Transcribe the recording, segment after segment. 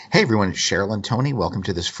Hey everyone, it's Cheryl and Tony. Welcome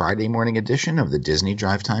to this Friday morning edition of the Disney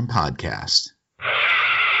Drive Time Podcast.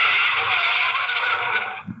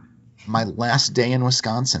 My last day in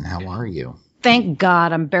Wisconsin. How are you? Thank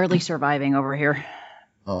God I'm barely surviving over here.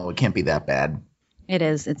 Oh, it can't be that bad. It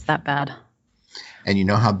is. It's that bad. And you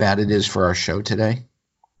know how bad it is for our show today?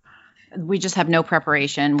 We just have no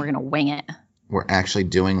preparation. We're going to wing it. We're actually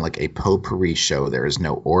doing like a potpourri show. There is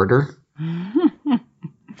no order.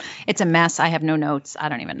 It's a mess. I have no notes. I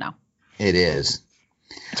don't even know. It is.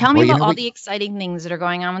 Tell me about all the exciting things that are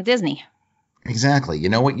going on with Disney. Exactly. You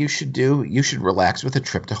know what you should do? You should relax with a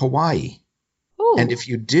trip to Hawaii. Ooh. And if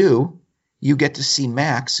you do, you get to see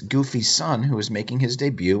Max, Goofy's son, who is making his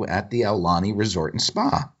debut at the Aulani Resort and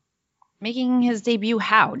Spa. Making his debut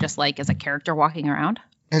how? Just like as a character walking around?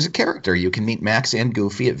 As a character, you can meet Max and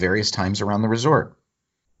Goofy at various times around the resort.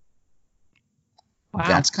 Wow.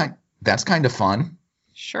 That's kind of fun.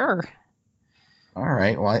 Sure. All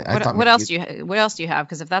right. Well, I thought. What else do you have?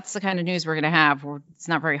 Because if that's the kind of news we're going to have, it's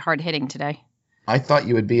not very hard hitting today. I thought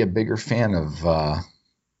you would be a bigger fan of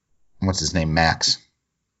what's his name, Max.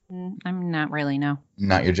 I'm not really, no.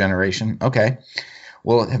 Not your generation. Okay.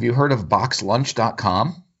 Well, have you heard of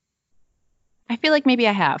BoxLunch.com? I feel like maybe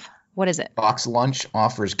I have. What is it? Box Lunch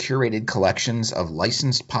offers curated collections of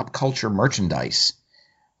licensed pop culture merchandise.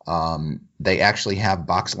 They actually have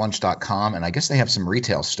BoxLunch.com, and I guess they have some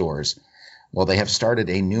retail stores. Well, they have started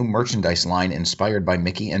a new merchandise line inspired by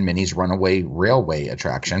Mickey and Minnie's Runaway Railway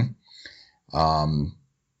attraction. So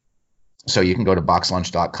you can go to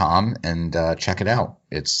BoxLunch.com and check it out.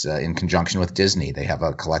 It's in conjunction with Disney. They have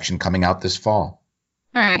a collection coming out this fall.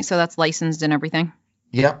 All right, so that's licensed and everything.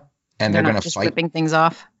 Yep, and they're going to just fight. Ripping things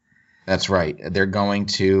off. That's right. They're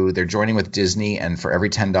joining with Disney, and for every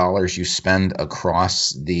 $10 you spend across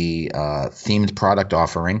the themed product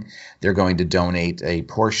offering, they're going to donate a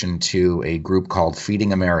portion to a group called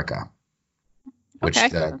Feeding America, which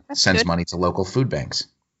sends money to local food banks.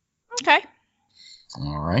 Okay.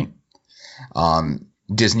 All right.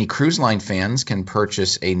 Disney Cruise Line fans can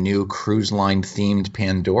purchase a new cruise line themed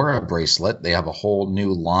Pandora bracelet. They have a whole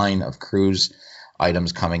new line of cruise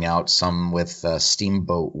items coming out, some with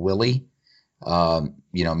Steamboat Willie,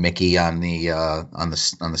 Mickey on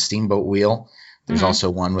the steamboat wheel. There's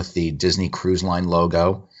also one with the Disney Cruise Line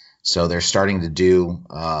logo. So they're starting to do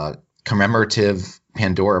commemorative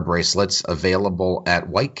Pandora bracelets available at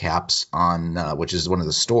Whitecaps which is one of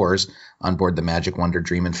the stores on board the Magic Wonder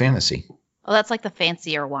Dream and Fantasy. Oh, that's like the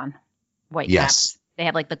fancier one. Whitecaps. Yes. They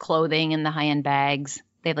have like the clothing and the high-end bags.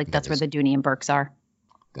 They have that's where the Dooney and Burks are.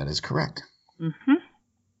 That is correct. Mm-hmm.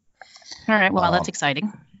 All right. Well, that's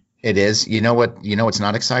exciting. It is. You know what's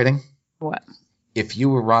not exciting? What? If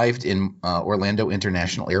you arrived in Orlando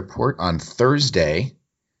International Airport on Thursday,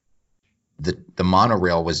 the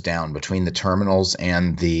monorail was down between the terminals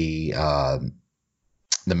and the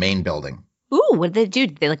main building. Ooh, what did they do?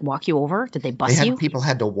 Did they walk you over? Did they bus you? People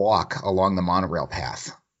had to walk along the monorail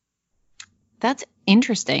path. That's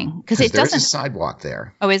interesting because there's a sidewalk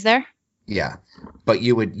there. Oh, is there? Yeah, but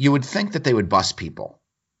you would think that they would bus people.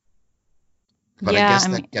 But yeah, I guess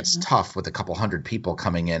that gets tough with a couple hundred people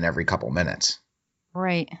coming in every couple minutes.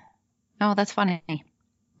 Right. Oh, that's funny.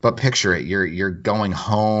 But picture it. You're going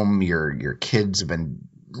home. Your kids have been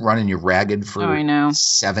running you ragged for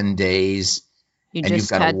 7 days. You've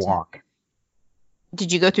got to walk.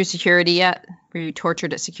 Did you go through security yet? Were you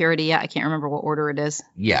tortured at security yet? I can't remember what order it is.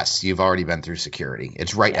 Yes, you've already been through security.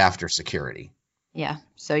 It's right after security. Yeah,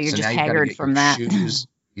 so you're just haggard from that.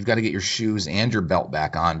 You've got to get your shoes and your belt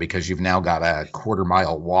back on because you've now got a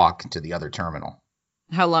quarter-mile walk to the other terminal.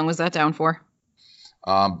 How long was that down for?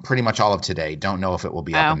 Pretty much all of today. Don't know if it will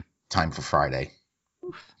be up in time for Friday.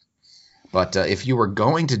 Oof. But if you were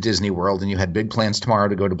going to Disney World and you had big plans tomorrow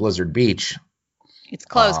to go to Blizzard Beach. It's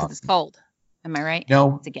closed because it's cold. Am I right?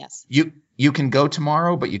 No. It's a guess. You can go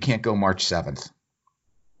tomorrow, but you can't go March 7th.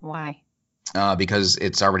 Why? Because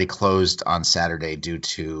it's already closed on Saturday due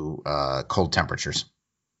to cold temperatures.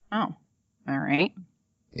 Oh, all right.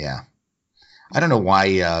 Yeah. I don't know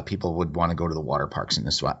why people would want to go to the water parks in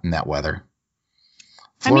that weather.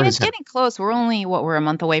 It's getting close. We're a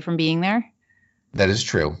month away from being there. That is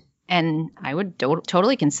true. And I would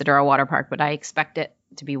totally consider a water park, but I expect it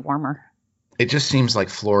to be warmer. It just seems like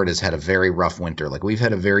Florida's had a very rough winter. We've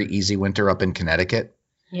had a very easy winter up in Connecticut.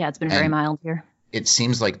 Yeah, it's been very mild here. It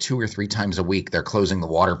seems like 2 or 3 times a week they're closing the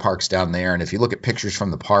water parks down there. And if you look at pictures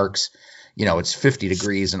from the parks, it's 50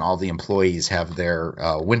 degrees and all the employees have their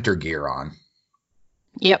winter gear on.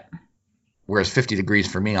 Yep. Whereas 50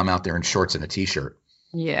 degrees for me, I'm out there in shorts and a T-shirt.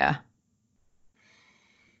 Yeah.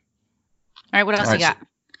 All right, what else you got?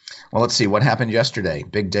 Well, let's see. What happened yesterday?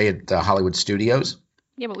 Big day at Hollywood Studios.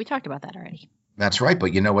 Yeah, but we talked about that already. That's right.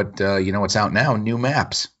 But you know what? You know what's out now? New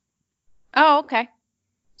maps. Oh, okay.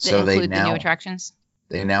 So include the new attractions?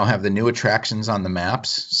 They now have the new attractions on the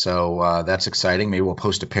maps. So that's exciting. Maybe we'll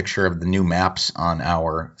post a picture of the new maps on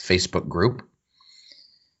our Facebook group.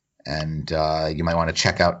 And you might want to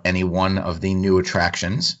check out any one of the new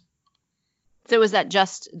attractions. So was that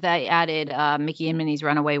just they added Mickey and Minnie's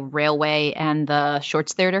Runaway Railway and the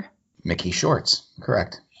Shorts Theater? Mickey Shorts,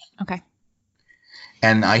 correct. Okay.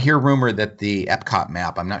 And I hear rumor that the Epcot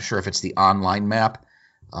map, I'm not sure if it's the online map,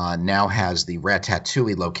 now has the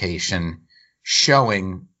Ratatouille location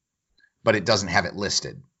showing, but it doesn't have it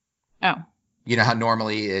listed. Oh. You know how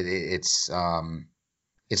normally it's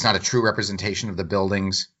not a true representation of the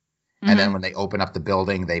buildings. And then when they open up the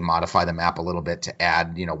building, they modify the map a little bit to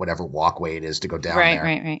add, whatever walkway it is to go down there.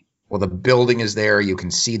 Right. Well, the building is there. You can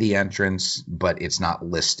see the entrance, but it's not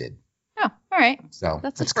listed. Oh, all right. So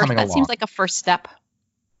that's coming along. That seems like a first step.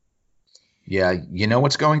 Yeah. You know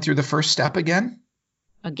what's going through the first step again?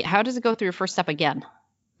 How does it go through your first step again?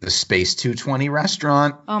 The Space 220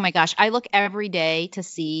 restaurant. Oh, my gosh. I look every day to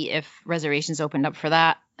see if reservations opened up for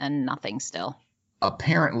that, and nothing still.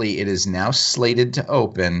 Apparently, it is now slated to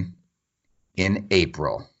open in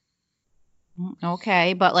April.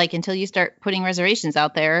 Okay, but until you start putting reservations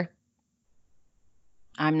out there,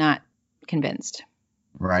 I'm not convinced.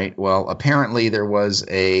 Right. Well, apparently there was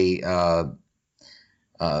a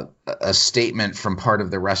statement from part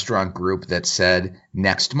of the restaurant group that said,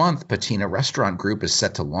 next month, Patina Restaurant Group is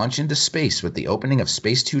set to launch into space with the opening of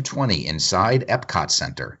Space 220 inside Epcot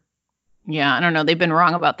Center. Yeah, I don't know. They've been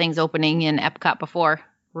wrong about things opening in Epcot before.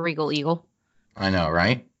 Regal Eagle. I know,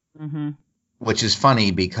 right? Mm-hmm. Which is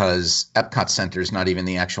funny because Epcot Center is not even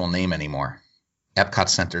the actual name anymore. Epcot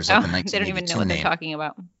Center is like the 1982 name. They don't even know what they're talking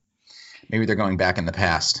about. Maybe they're going back in the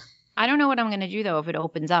past. I don't know what I'm going to do, though, if it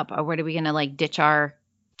opens up. Or what are we going to, ditch our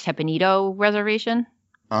Tepanito reservation?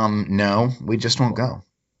 No, we just won't go.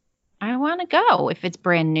 I want to go if it's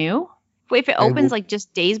brand new. If it opens,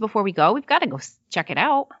 just days before we go, we've got to go check it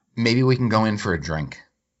out. Maybe we can go in for a drink.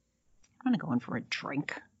 I want to go in for a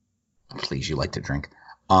drink. Please, you like to drink.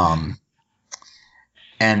 And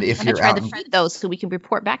if you're try the food, though, so we can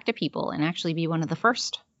report back to people and actually be one of the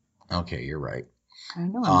first. Okay, you're right. I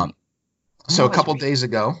know. So a couple days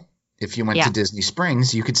ago, if you went to Disney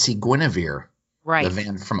Springs, you could see Guinevere, right? The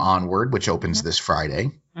van from Onward, which opens this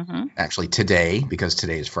Friday. Mm-hmm. Actually, today, because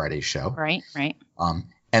today is Friday's show. Right.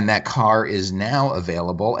 And that car is now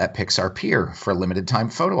available at Pixar Pier for limited time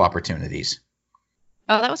photo opportunities.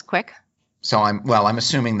 Oh, that was quick. So I'm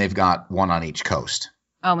assuming they've got one on each coast.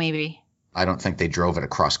 Oh, maybe. I don't think they drove it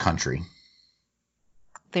across country.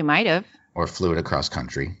 They might have. Or flew it across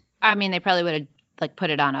country. I mean, they probably would have put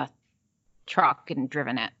it on a truck and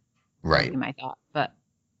driven it. Right. Would be my thought. But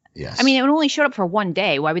yes. I mean, it would only showed up for one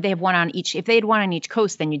day. Why would they have one on each? If they had one on each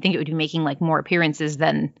coast, then you'd think it would be making more appearances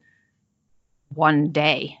than one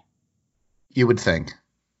day. You would think.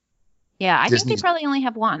 Yeah, I think they probably only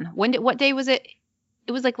have one. What day was it?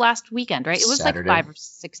 It was last weekend, right? It was Saturday. 5 or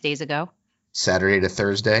 6 days ago. Saturday to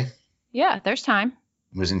Thursday. Yeah, there's time.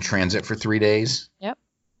 It was in transit for 3 days. Yep.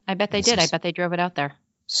 I bet they did. I bet they drove it out there.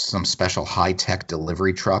 Some special high-tech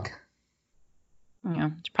delivery truck. Yeah,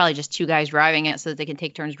 it's probably just 2 guys driving it so that they can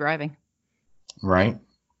take turns driving. Right.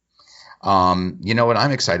 You know what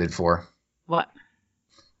I'm excited for? What?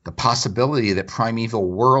 The possibility that Primeval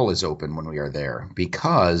Whirl is open when we are there,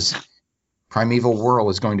 because Primeval Whirl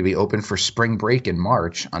is going to be open for spring break in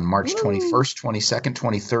March, on March 21st, 22nd,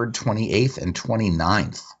 23rd, 28th, and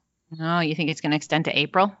 29th. Oh, you think it's going to extend to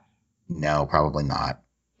April? No, probably not.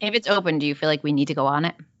 If it's open, do you feel like we need to go on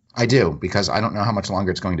it? I do, because I don't know how much longer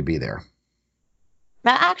it's going to be there.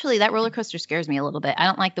 That roller coaster scares me a little bit. I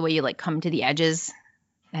don't like the way you come to the edges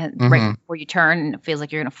and right before you turn, and it feels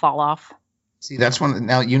like you're going to fall off. See, that's one.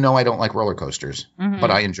 Now, I don't like roller coasters, but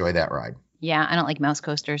I enjoy that ride. Yeah, I don't like mouse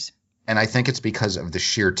coasters. And I think it's because of the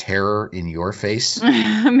sheer terror in your face.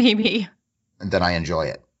 Maybe. That I enjoy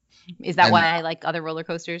it. Is that why I like other roller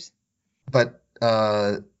coasters? But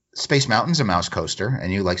Space Mountain's a mouse coaster,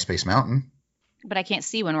 and you like Space Mountain. But I can't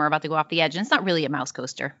see when we're about to go off the edge, and it's not really a mouse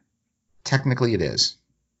coaster. Technically, it is.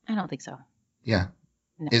 I don't think so. Yeah.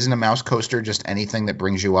 No. Isn't a mouse coaster just anything that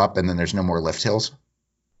brings you up, and then there's no more lift hills?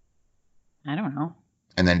 I don't know.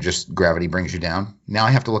 And then just gravity brings you down? Now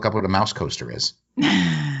I have to look up what a mouse coaster is.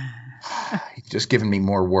 You've just given me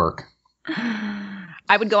more work.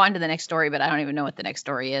 I would go on to the next story, but I don't even know what the next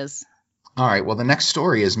story is. All right. Well, the next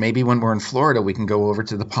story is maybe when we're in Florida, we can go over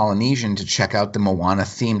to the Polynesian to check out the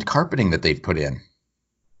Moana-themed carpeting that they've put in.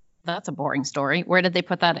 That's a boring story. Where did they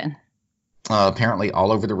put that in? Apparently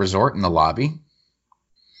all over the resort in the lobby.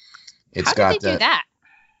 How did they do that?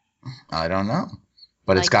 I don't know.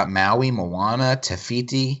 But it's got Maui, Moana, Te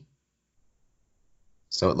Fiti.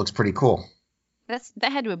 So it looks pretty cool.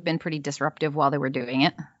 That had to have been pretty disruptive while they were doing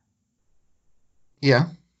it. Yeah.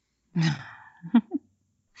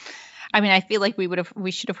 I mean, I feel like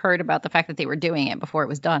we should have heard about the fact that they were doing it before it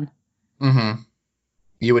was done. Mm-hmm.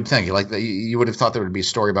 You would think, like, you would have thought there would be a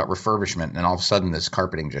story about refurbishment, and all of a sudden this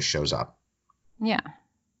carpeting just shows up. Yeah.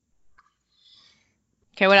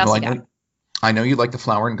 Okay, what else you got? I know you like the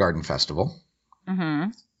Flower and Garden Festival. Mm-hmm.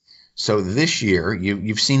 So this year,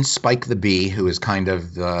 you've seen Spike the Bee, who is kind of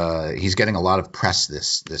he's getting a lot of press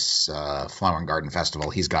this Flower and Garden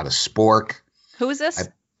Festival. He's got a spork. Who is this?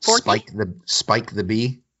 Spike the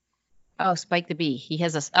Bee. Oh, Spike the Bee. He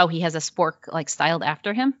has a spork like styled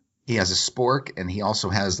after him. He has a spork, and he also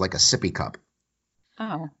has like a sippy cup.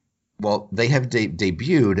 Oh. Well, they have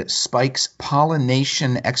debuted Spike's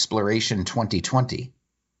Pollination Exploration 2020.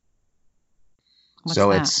 What's so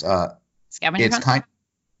that? It's scavenger hunt?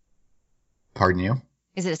 Pardon you?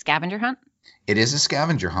 Is it a scavenger hunt? It is a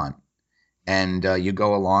scavenger hunt. And you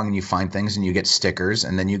go along and you find things and you get stickers,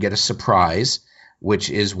 and then you get a surprise,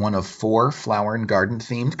 which is one of 4 Flower and Garden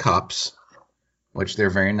themed cups, which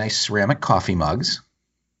they're very nice ceramic coffee mugs.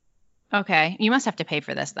 Okay. You must have to pay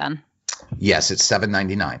for this then. Yes, it's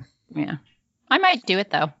 $7.99. Yeah. I might do it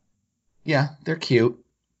though. Yeah, they're cute.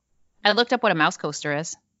 I looked up what a mouse coaster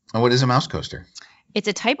is. And what is a mouse coaster? It's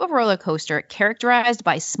a type of roller coaster characterized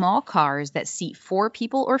by small cars that seat 4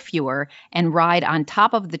 people or fewer and ride on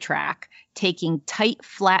top of the track, taking tight,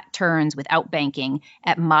 flat turns without banking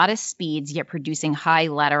at modest speeds, yet producing high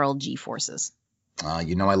lateral G-forces.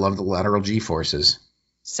 You know I love the lateral G-forces.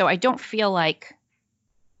 So I don't feel like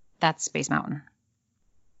that's Space Mountain.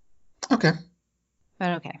 Okay.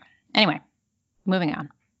 But okay. Anyway, moving on.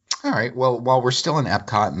 All right. Well, while we're still in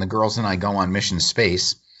Epcot and the girls and I go on Mission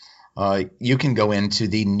Space, you can go into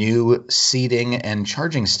the new seating and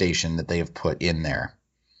charging station that they have put in there.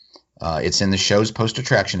 It's in the show's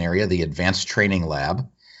post-attraction area, the Advanced Training Lab,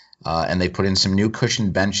 and they put in some new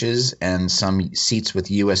cushioned benches and some seats with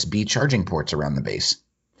USB charging ports around the base.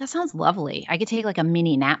 That sounds lovely. I could take like a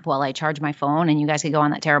mini nap while I charge my phone, and you guys could go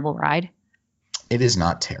on that terrible ride. It is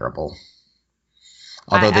not terrible.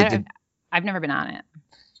 Although I've never been on it.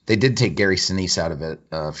 They did take Gary Sinise out of it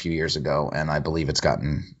a few years ago, and I believe it's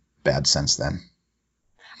gotten bad since then.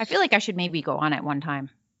 I feel like I should maybe go on it one time.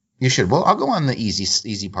 You should. Well, I'll go on the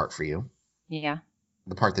easy part for you. Yeah.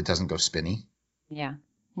 The part that doesn't go spinny. Yeah.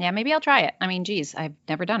 Yeah, maybe I'll try it. I mean, geez, I've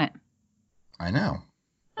never done it. I know.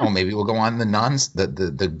 Oh, maybe we'll go on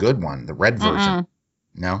the good one, the red version.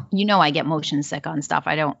 No? You know I get motion sick on stuff.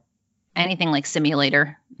 I don't. Anything like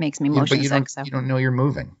simulator makes me motion sick. So you don't know you're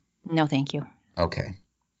moving. No, thank you. Okay.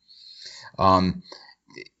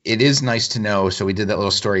 It is nice to know. So we did that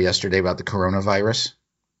little story yesterday about the coronavirus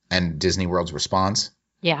and Disney World's response.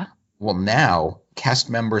 Yeah. Well, now cast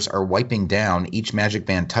members are wiping down each Magic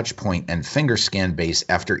Band touch point and finger scan base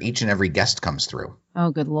after each and every guest comes through. Oh,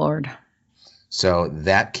 good Lord. So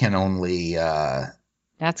that can only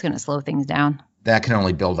that's going to slow things down. That can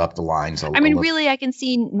only build up the lines. I mean, really, I can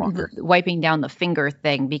see wiping down the finger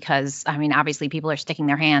thing because, I mean, obviously people are sticking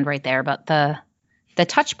their hand right there, but the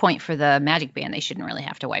touch point for the Magic Band, they shouldn't really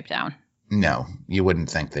have to wipe down. No, you wouldn't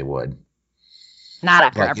think they would. Not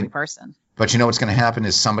after every person. But you know what's going to happen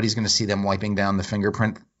is somebody's going to see them wiping down the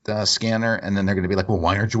fingerprint scanner, and then they're going to be like, well,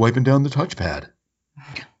 why aren't you wiping down the touchpad?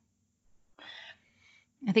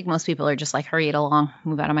 I think most people are just like, hurry it along,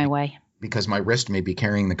 move out of my way. Because my wrist may be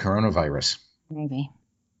carrying the coronavirus. Maybe.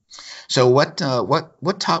 So what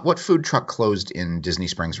food truck closed in Disney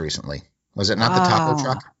Springs recently? Was it not the taco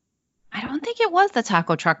truck? I don't think it was the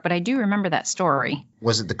taco truck, but I do remember that story.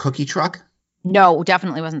 Was it the cookie truck? No,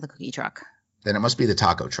 definitely wasn't the cookie truck. Then it must be the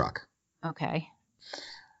taco truck. Okay.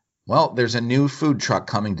 Well, there's a new food truck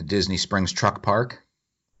coming to Disney Springs Truck Park,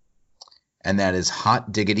 and that is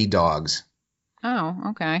Hot Diggity Dogs. Oh,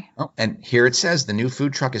 okay. Oh, and here it says the new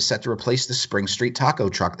food truck is set to replace the Spring Street taco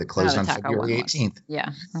truck that closed on February 18th. Yeah,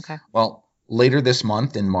 okay. Well, later this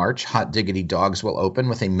month in March, Hot Diggity Dogs will open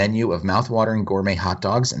with a menu of mouthwatering gourmet hot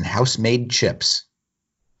dogs and house-made chips.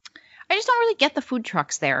 I just don't really get the food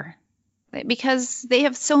trucks there because they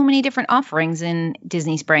have so many different offerings in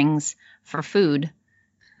Disney Springs for food.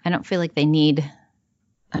 I don't feel like they need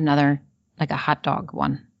another, like a hot dog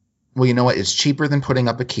one. Well, you know what? It's cheaper than putting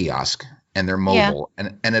up a kiosk, and they're mobile,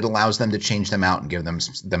 and it allows them to change them out and give them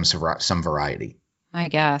some variety. I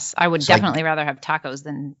guess. I would definitely rather have tacos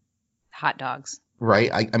than hot dogs. Right.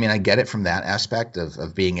 I mean, I get it from that aspect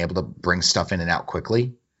of being able to bring stuff in and out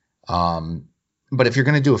quickly. But if you're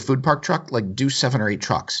going to do a food park truck, like do 7 or 8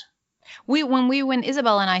 trucks. When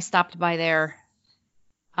Isabel and I stopped by there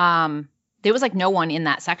There was like no one in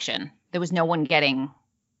that section. There was no one getting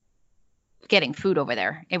food over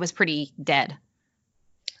there. It was pretty dead.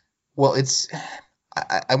 Well,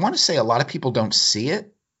 I want to say a lot of people don't see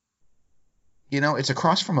it. It's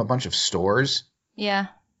across from a bunch of stores. Yeah.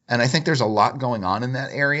 And I think there's a lot going on in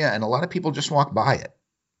that area, and a lot of people just walk by it.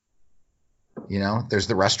 There's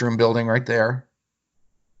the restroom building right there,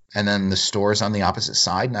 and then the stores on the opposite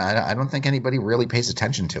side. And I don't think anybody really pays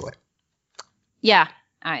attention to it. Yeah.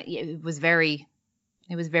 It was very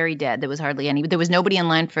dead. There was hardly any. There was nobody in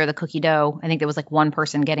line for the cookie dough. I think there was like one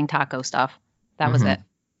person getting taco stuff. That was it.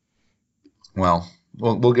 Well,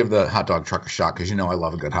 we'll give the hot dog truck a shot because I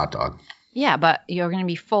love a good hot dog. Yeah, but you're going to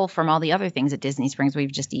be full from all the other things at Disney Springs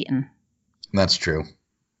we've just eaten. That's true.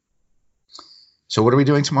 So what are we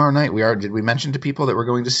doing tomorrow night? Did we mention to people that we're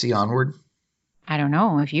going to see Onward? I don't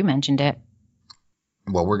know if you mentioned it.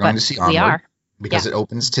 Well, we're going to see Onward. We are. Because it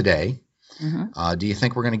opens today. Mm-hmm. Do you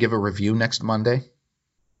think we're going to give a review next Monday?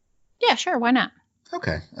 Yeah, sure. Why not?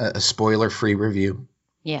 Okay. A spoiler-free review.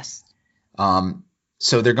 Yes.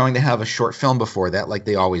 So they're going to have a short film before that, like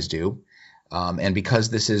they always do. And because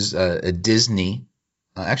this is a Disney,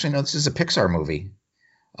 actually, no, this is a Pixar movie.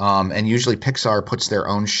 And usually Pixar puts their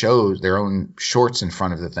own shows, their own shorts in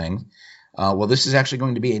front of the thing. Well, this is actually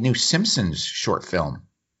going to be a new Simpsons short film.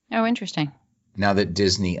 Oh, interesting. Now that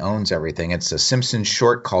Disney owns everything. It's a Simpsons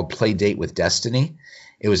short called Play Date with Destiny.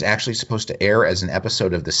 It was actually supposed to air as an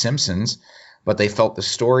episode of The Simpsons, but they felt the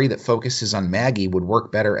story that focuses on Maggie would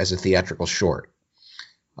work better as a theatrical short.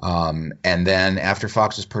 And then after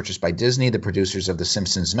Fox was purchased by Disney, the producers of The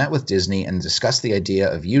Simpsons met with Disney and discussed the idea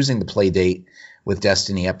of using the Play Date with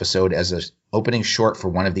Destiny episode as an opening short for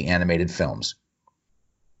one of the animated films.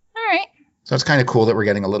 All right. So it's kind of cool that we're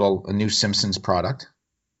getting a new Simpsons product.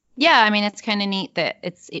 Yeah, I mean, it's kind of neat that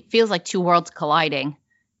it feels like two worlds colliding.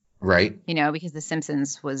 Right. Because The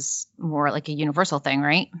Simpsons was more like a Universal thing,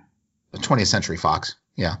 right? The 20th Century Fox,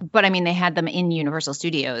 yeah. But I mean, they had them in Universal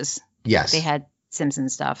Studios. Yes. They had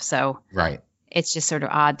Simpsons stuff, so right. It's just sort of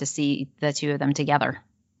odd to see the two of them together.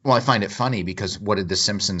 Well, I find it funny because what did The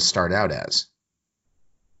Simpsons start out as?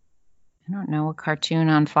 I don't know, a cartoon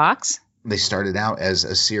on Fox? They started out as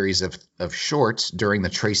a series of shorts during the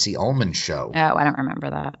Tracy Ullman show. Oh, I don't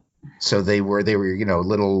remember that. So they were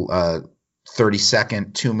little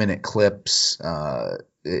 30-second, 2-minute clips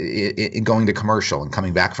going to commercial and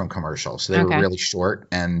coming back from commercial. So they were really short,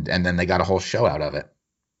 and then they got a whole show out of it.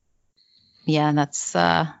 Yeah,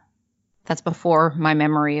 that's before my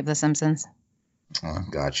memory of The Simpsons. Oh,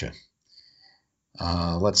 gotcha.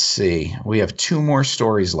 Let's see. We have 2 more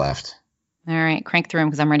stories left. All right, crank through them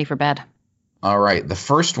because I'm ready for bed. All right. The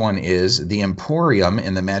first one is the Emporium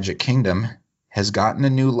in the Magic Kingdom has gotten a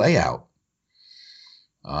new layout.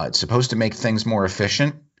 It's supposed to make things more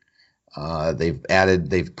efficient.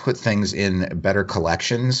 They've put things in better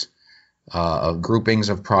collections of groupings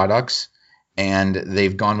of products. And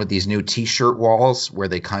they've gone with these new T-shirt walls where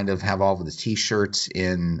they kind of have all of the T-shirts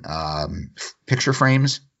in picture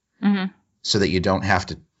frames so that you don't have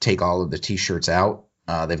to take all of the T-shirts out.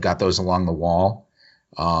 They've got those along the wall.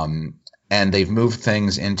 And they've moved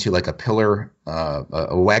things into like a pillar,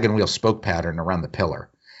 a wagon wheel spoke pattern around the pillar.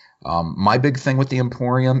 My big thing with the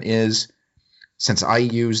Emporium is since I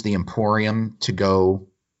use the Emporium to go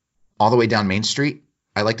all the way down Main Street,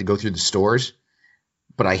 I like to go through the stores.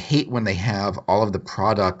 But I hate when they have all of the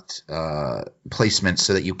product placements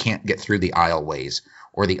so that you can't get through the aisleways,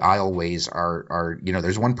 or the aisleways are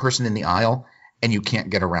there's one person in the aisle and you can't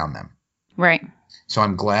get around them. Right. So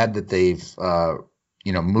I'm glad that they've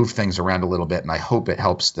moved things around a little bit, and I hope it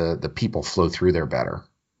helps the people flow through there better.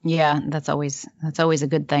 Yeah, that's always a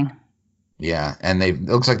good thing. Yeah, and it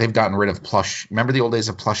looks like they've gotten rid of Plush. Remember the old days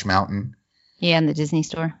of Plush Mountain? Yeah, in the Disney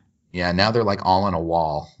store. Yeah, now they're like all on a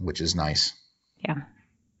wall, which is nice. Yeah.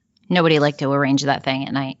 Nobody liked to arrange that thing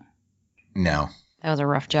at night. No. That was a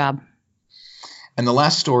rough job. And the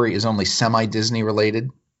last story is only semi-Disney related.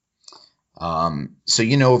 So,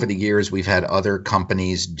 over the years, we've had other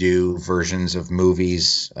companies do versions of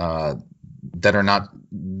movies that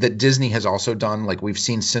Disney has also done. Like we've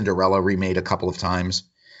seen Cinderella remade a couple of times.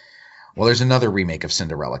 Well, there's another remake of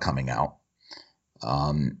Cinderella coming out.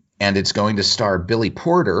 And it's going to star Billy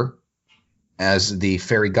Porter as the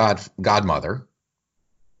fairy godmother.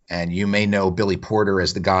 And you may know Billy Porter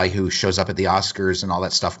as the guy who shows up at the Oscars and all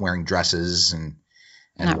that stuff wearing dresses and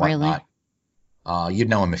Not whatnot. Really. You'd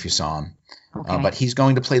know him if you saw him. Okay. But he's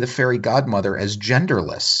going to play the fairy godmother as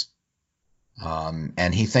genderless.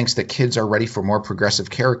 And he thinks that kids are ready for more progressive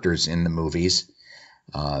characters in the movies.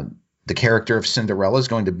 The character of Cinderella is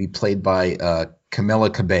going to be played by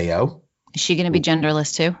Camila Cabello. Is she going to be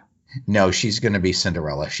genderless too? No, she's going to be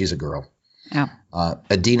Cinderella. She's a girl. Oh.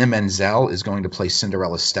 Idina Menzel is going to play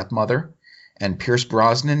Cinderella's stepmother, and Pierce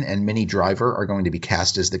Brosnan and Minnie Driver are going to be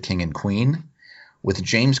cast as the king and queen, with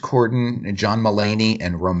James Corden, John Mulaney,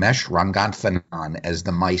 and Ramesh Ranganathan as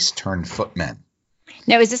the mice turned footmen.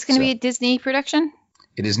 Now, is this going to be a Disney production?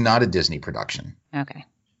 It is not a Disney production. Okay.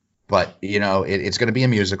 But, it's going to be a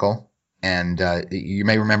musical. And you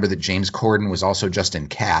may remember that James Corden was also just in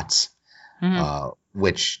Cats,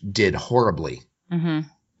 which did horribly. Mm-hmm.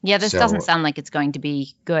 Yeah, this doesn't sound like it's going to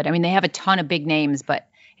be good. I mean, they have a ton of big names, but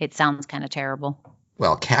it sounds kind of terrible.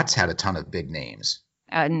 Well, Cats had a ton of big names.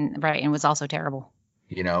 And was also terrible.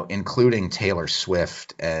 Including Taylor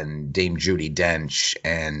Swift and Dame Judi Dench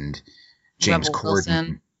and James Rebel Corden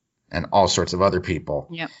Wilson. And all sorts of other people.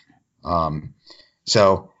 Yep.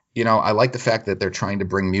 So, I like the fact that they're trying to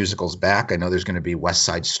bring musicals back. I know there's going to be West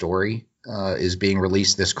Side Story is being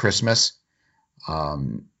released this Christmas.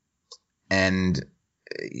 And, I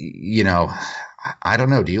don't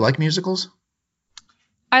know. Do you like musicals?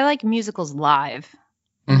 I like musicals live.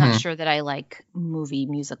 I'm not sure that I like movie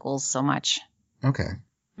musicals so much. Okay.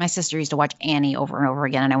 My sister used to watch Annie over and over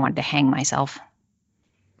again, and I wanted to hang myself.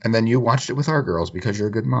 And then you watched it with our girls because you're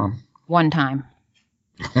a good mom. One time.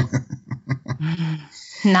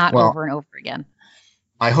 Not over and over again.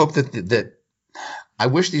 I hope that I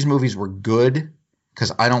wish these movies were good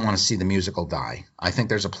because I don't want to see the musical die. I think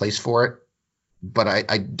there's a place for it, but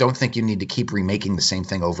I don't think you need to keep remaking the same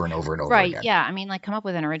thing over and over and over again. Right, yeah. I mean, come up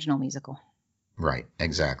with an original musical. Right,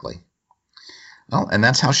 exactly. Well, and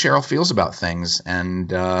that's how Cheryl feels about things. And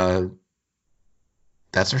that's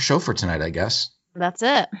our show for tonight, I guess. That's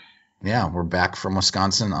it. Yeah, we're back from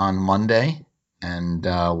Wisconsin on Monday. And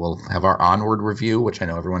we'll have our Onward review, which I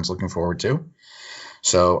know everyone's looking forward to.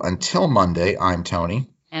 So until Monday, I'm Tony.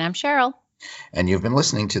 And I'm Cheryl. And you've been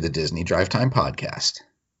listening to the Disney Drive Time Podcast.